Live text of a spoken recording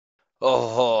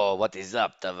Oh, what is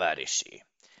up, Tavarishi?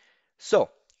 So,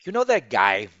 you know that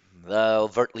guy, the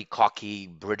overtly cocky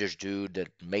British dude that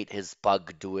made his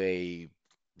pug do a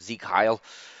Zeke Heil?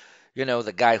 You know,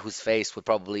 the guy whose face would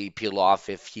probably peel off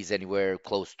if he's anywhere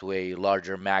close to a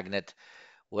larger magnet?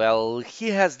 Well, he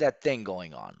has that thing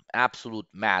going on, absolute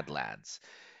mad lads.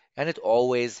 And it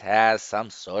always has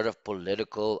some sort of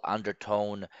political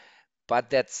undertone, but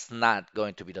that's not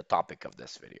going to be the topic of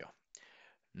this video.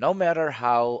 No matter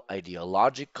how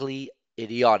ideologically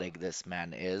idiotic this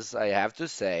man is, I have to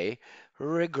say,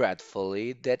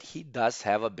 regretfully, that he does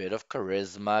have a bit of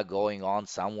charisma going on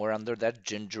somewhere under that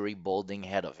gingery, balding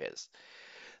head of his.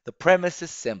 The premise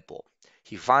is simple.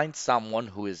 He finds someone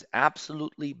who is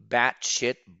absolutely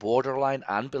batshit, borderline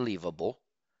unbelievable,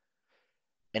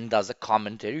 and does a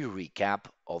commentary recap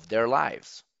of their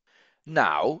lives.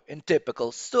 Now, in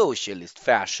typical socialist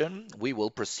fashion, we will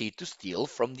proceed to steal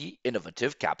from the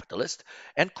innovative capitalist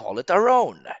and call it our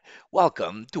own.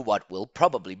 Welcome to what will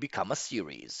probably become a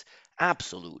series: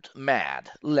 Absolute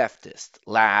Mad Leftist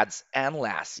Lads and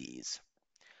Lassies.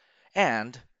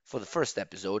 And for the first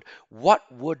episode, what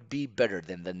would be better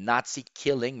than the Nazi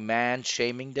killing, man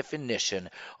shaming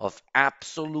definition of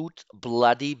absolute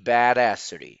bloody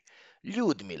badassery?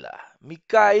 Lyudmila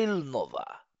Mikhailnova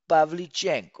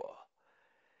Pavlichenko.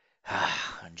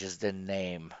 Just the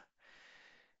name.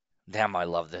 Damn, I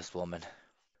love this woman.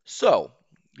 So,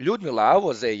 Lyudmila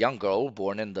was a young girl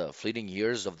born in the fleeting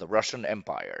years of the Russian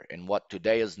Empire in what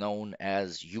today is known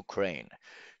as Ukraine.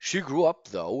 She grew up,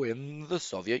 though, in the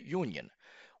Soviet Union.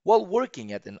 While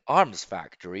working at an arms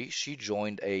factory, she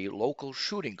joined a local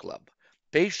shooting club,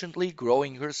 patiently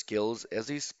growing her skills as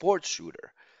a sports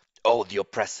shooter. Oh, the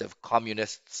oppressive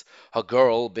communists! A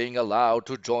girl being allowed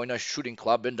to join a shooting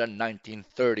club in the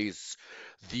 1930s.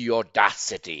 The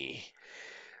audacity!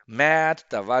 Mad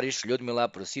Tavarish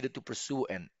Lyudmila proceeded to pursue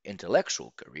an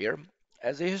intellectual career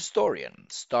as a historian,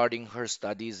 starting her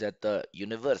studies at the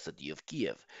University of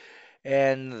Kiev.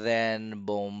 And then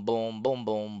boom, boom, boom,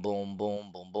 boom, boom,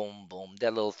 boom, boom, boom, boom.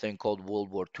 That little thing called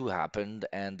World War II happened,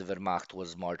 and the Wehrmacht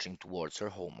was marching towards her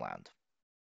homeland.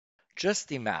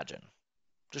 Just imagine,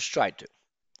 just try to.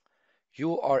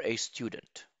 You are a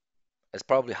student, as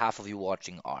probably half of you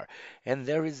watching are, and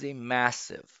there is a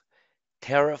massive,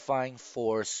 terrifying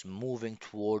force moving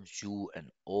towards you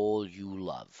and all you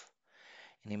love.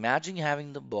 And imagine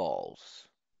having the balls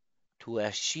to,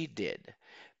 as she did,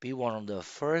 be one of the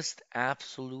first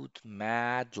absolute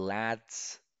mad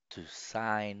lads to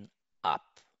sign up.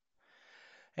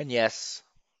 And yes,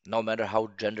 no matter how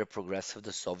gender progressive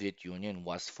the Soviet Union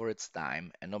was for its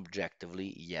time, and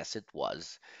objectively, yes, it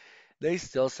was, they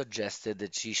still suggested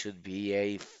that she should be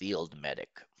a field medic.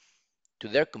 To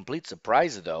their complete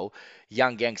surprise, though,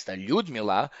 young gangster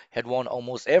Lyudmila had won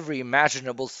almost every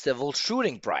imaginable civil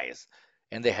shooting prize,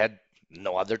 and they had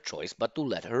no other choice but to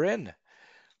let her in.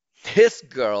 This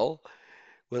girl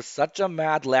was such a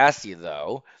mad lassie,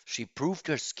 though, she proved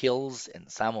her skills in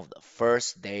some of the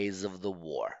first days of the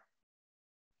war.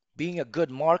 Being a good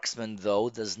marksman, though,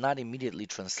 does not immediately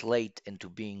translate into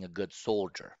being a good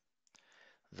soldier.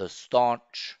 The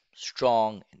staunch,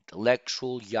 strong,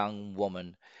 intellectual young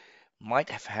woman might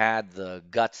have had the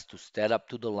guts to stand up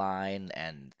to the line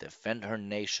and defend her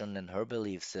nation and her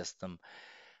belief system,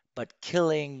 but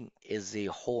killing is a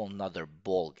whole nother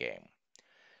ball game.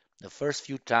 The first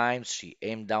few times she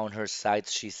aimed down her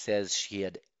sights, she says she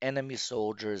had enemy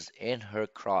soldiers in her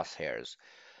crosshairs,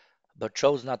 but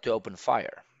chose not to open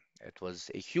fire. It was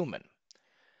a human,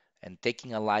 and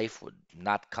taking a life would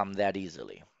not come that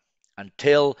easily.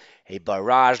 Until a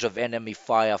barrage of enemy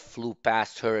fire flew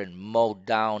past her and mowed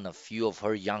down a few of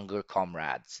her younger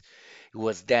comrades. It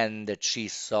was then that she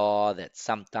saw that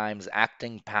sometimes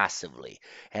acting passively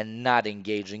and not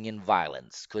engaging in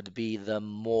violence could be the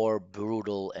more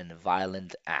brutal and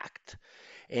violent act.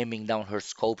 Aiming down her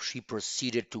scope, she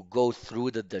proceeded to go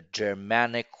through the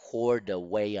Germanic horde the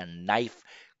way a knife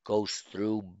goes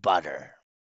through butter.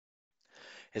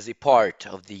 As a part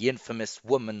of the infamous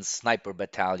Women's Sniper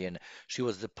Battalion, she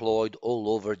was deployed all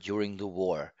over during the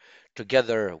war.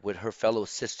 Together with her fellow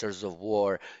Sisters of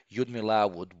War, Yudmila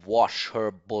would wash her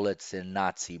bullets in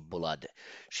Nazi blood.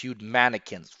 She used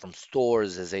mannequins from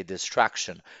stores as a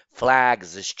distraction,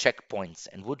 flags as checkpoints,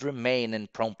 and would remain in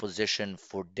prone position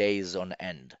for days on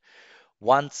end.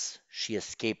 Once she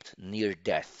escaped near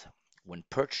death. When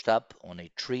perched up on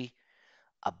a tree,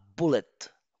 a bullet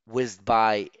whizzed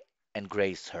by and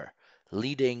grazed her,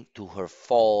 leading to her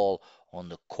fall on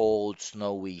the cold,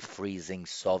 snowy, freezing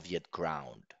Soviet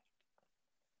ground.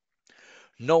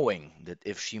 knowing that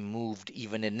if she moved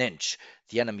even an inch,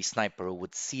 the enemy sniper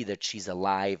would see that she's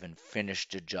alive and finish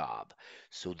the job.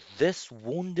 So this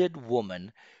wounded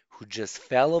woman who just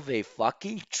fell off a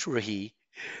fucking tree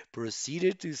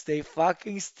proceeded to stay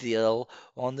fucking still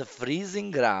on the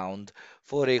freezing ground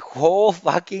for a whole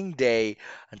fucking day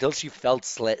until she felt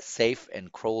safe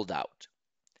and crawled out.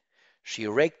 She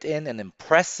raked in an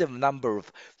impressive number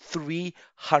of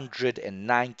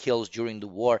 309 kills during the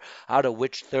war, out of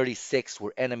which 36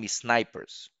 were enemy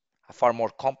snipers, a far more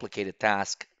complicated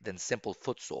task than simple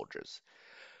foot soldiers.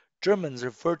 Germans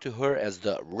refer to her as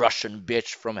the Russian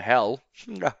bitch from hell,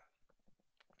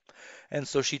 and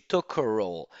so she took her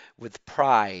role with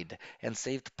pride and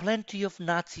saved plenty of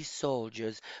Nazi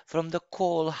soldiers from the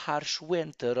cold, harsh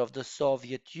winter of the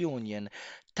Soviet Union,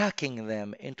 tucking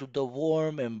them into the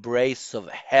warm embrace of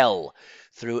hell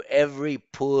through every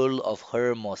pull of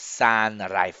her Mosan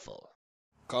rifle.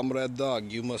 Comrade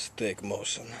Dog, you must take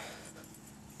Mosin.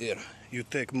 Here, you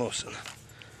take Mosin.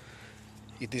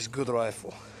 It is good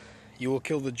rifle. You will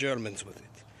kill the Germans with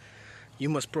it. You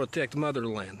must protect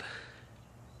motherland.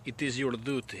 It is your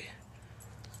duty.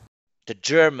 The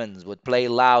Germans would play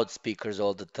loudspeakers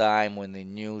all the time when they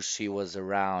knew she was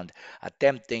around,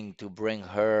 attempting to bring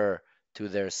her to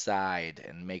their side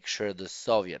and make sure the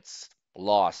Soviets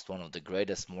lost one of the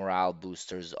greatest morale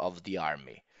boosters of the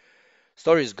army.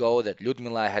 Stories go that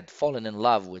Lyudmila had fallen in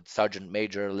love with Sergeant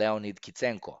Major Leonid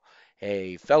Kitsenko,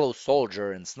 a fellow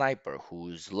soldier and sniper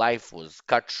whose life was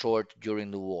cut short during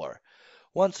the war.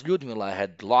 Once Lyudmila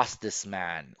had lost this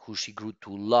man, who she grew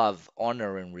to love,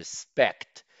 honor, and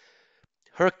respect,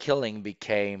 her killing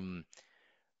became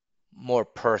more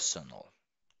personal.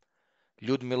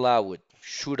 Lyudmila would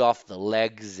shoot off the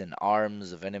legs and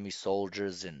arms of enemy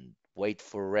soldiers and wait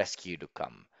for rescue to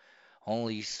come,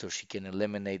 only so she can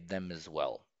eliminate them as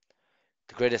well.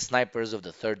 The greatest snipers of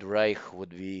the Third Reich would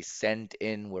be sent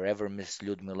in wherever Miss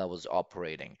Lyudmila was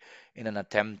operating in an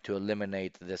attempt to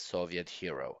eliminate the Soviet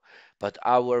hero. But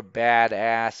our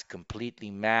badass,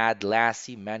 completely mad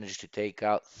Lassie managed to take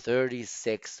out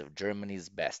 36 of Germany's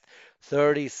best.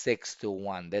 36 to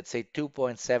 1. That's a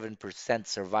 2.7%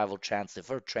 survival chance if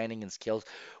her training and skills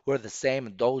were the same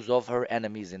as those of her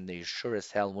enemies, and they sure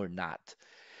as hell were not.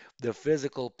 The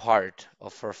physical part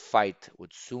of her fight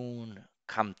would soon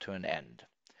come to an end.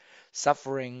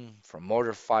 Suffering from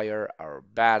mortar fire, our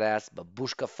badass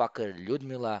babushka fucker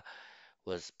Lyudmila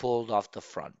was pulled off the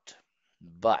front.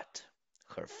 But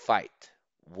her fight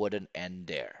wouldn't end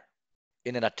there.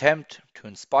 In an attempt to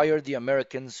inspire the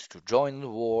Americans to join the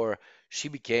war, she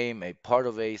became a part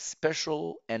of a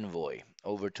special envoy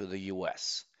over to the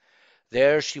US.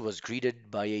 There she was greeted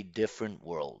by a different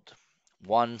world,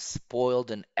 one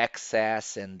spoiled in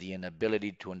excess and the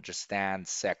inability to understand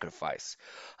sacrifice,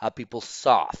 a people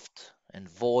soft and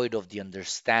void of the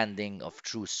understanding of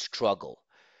true struggle,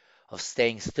 of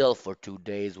staying still for 2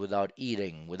 days without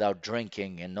eating, without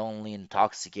drinking, and only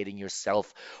intoxicating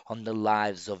yourself on the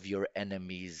lives of your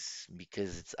enemies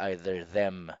because it's either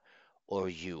them or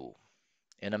you.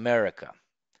 In America,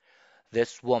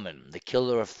 this woman, the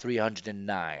killer of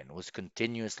 309, was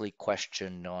continuously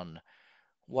questioned on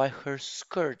why her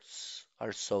skirts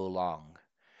are so long.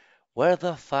 Where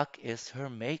the fuck is her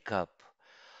makeup?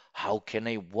 How can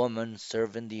a woman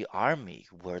serve in the army?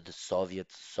 Were the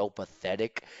Soviets so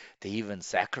pathetic they even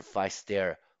sacrificed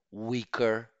their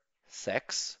weaker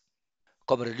sex?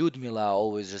 Comrade Lyudmila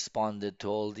always responded to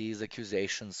all these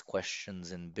accusations,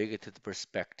 questions, and bigoted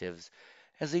perspectives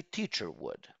as a teacher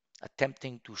would,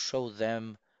 attempting to show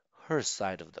them her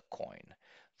side of the coin,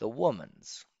 the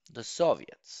woman's, the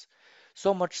Soviets.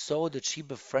 So much so that she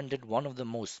befriended one of the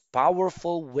most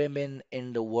powerful women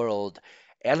in the world,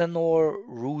 Eleanor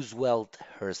Roosevelt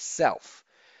herself.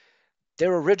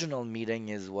 Their original meeting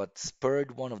is what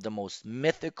spurred one of the most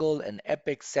mythical and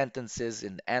epic sentences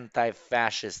in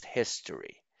anti-fascist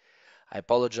history. I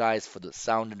apologize for the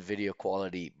sound and video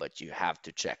quality, but you have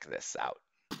to check this out.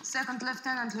 Second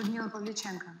Lieutenant Lyudmila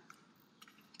Pavlichenko.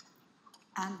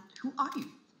 And who are you?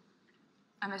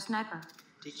 I'm a sniper.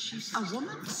 Did she say a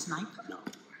woman? A sniper? No.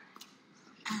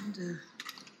 And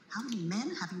how many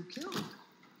men have you killed?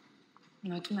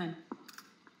 Not men.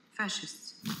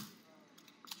 Fascists.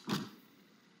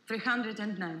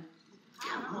 309.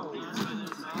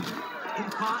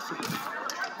 Impossible.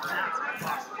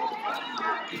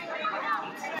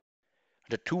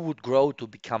 The two would grow to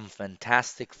become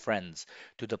fantastic friends,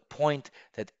 to the point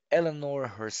that Eleanor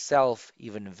herself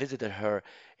even visited her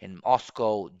in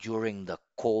Moscow during the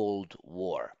Cold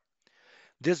War.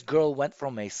 This girl went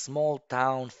from a small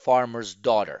town farmer's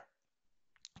daughter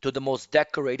to the most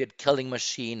decorated killing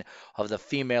machine of the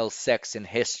female sex in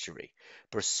history,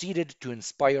 proceeded to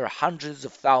inspire hundreds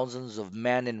of thousands of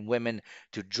men and women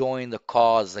to join the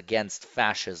cause against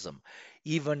fascism,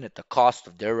 even at the cost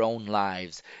of their own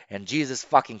lives. And Jesus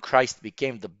fucking Christ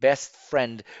became the best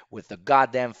friend with the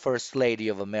goddamn First Lady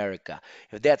of America.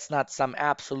 If that's not some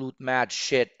absolute mad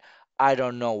shit, I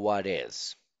don't know what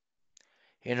is.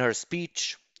 In her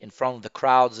speech in front of the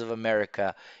crowds of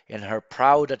America, in her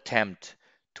proud attempt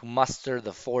to muster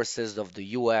the forces of the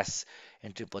US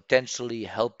into potentially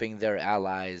helping their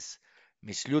allies,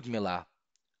 Miss Lyudmila,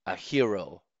 a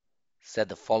hero, said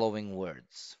the following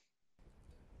words.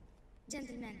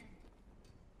 Gentlemen,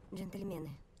 Джентльмены,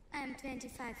 I am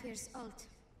 25 years old,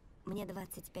 мне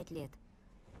 25 лет.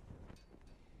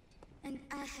 and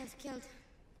I have killed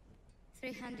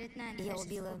 309 Я fascist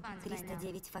убила occupants by now.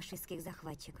 309 фашистских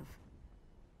захватчиков.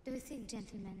 Do you think,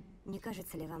 gentlemen, Не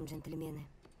кажется ли вам, джентльмены,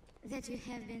 that you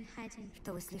have been hiding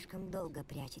что вы слишком долго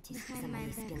прячетесь за behind my моей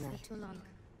back спиной? for too long?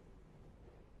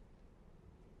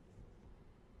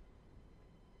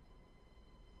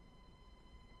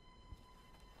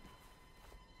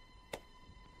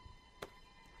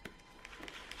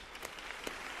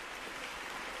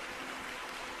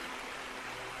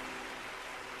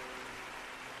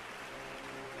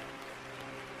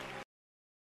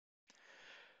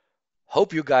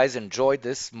 Hope you guys enjoyed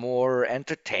this more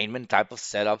entertainment type of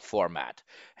setup format.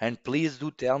 And please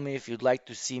do tell me if you'd like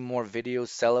to see more videos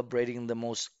celebrating the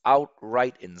most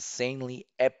outright insanely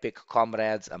epic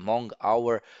comrades among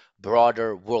our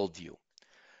broader worldview.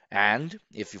 And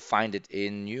if you find it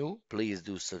in you, please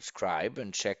do subscribe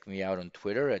and check me out on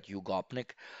Twitter at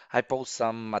YUGOPNIK. I post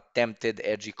some attempted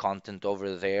edgy content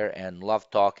over there and love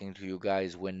talking to you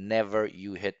guys whenever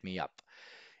you hit me up.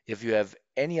 If you have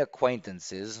any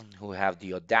acquaintances who have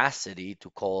the audacity to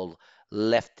call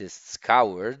leftists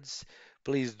cowards,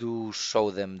 please do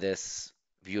show them this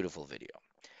beautiful video.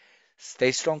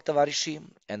 Stay strong, товарищи,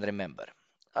 and remember,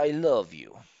 I love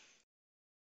you.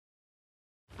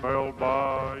 Fell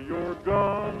by your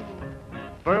gun,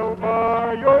 fell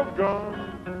by your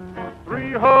gun.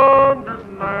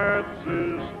 300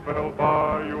 Nazis fell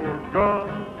by your gun.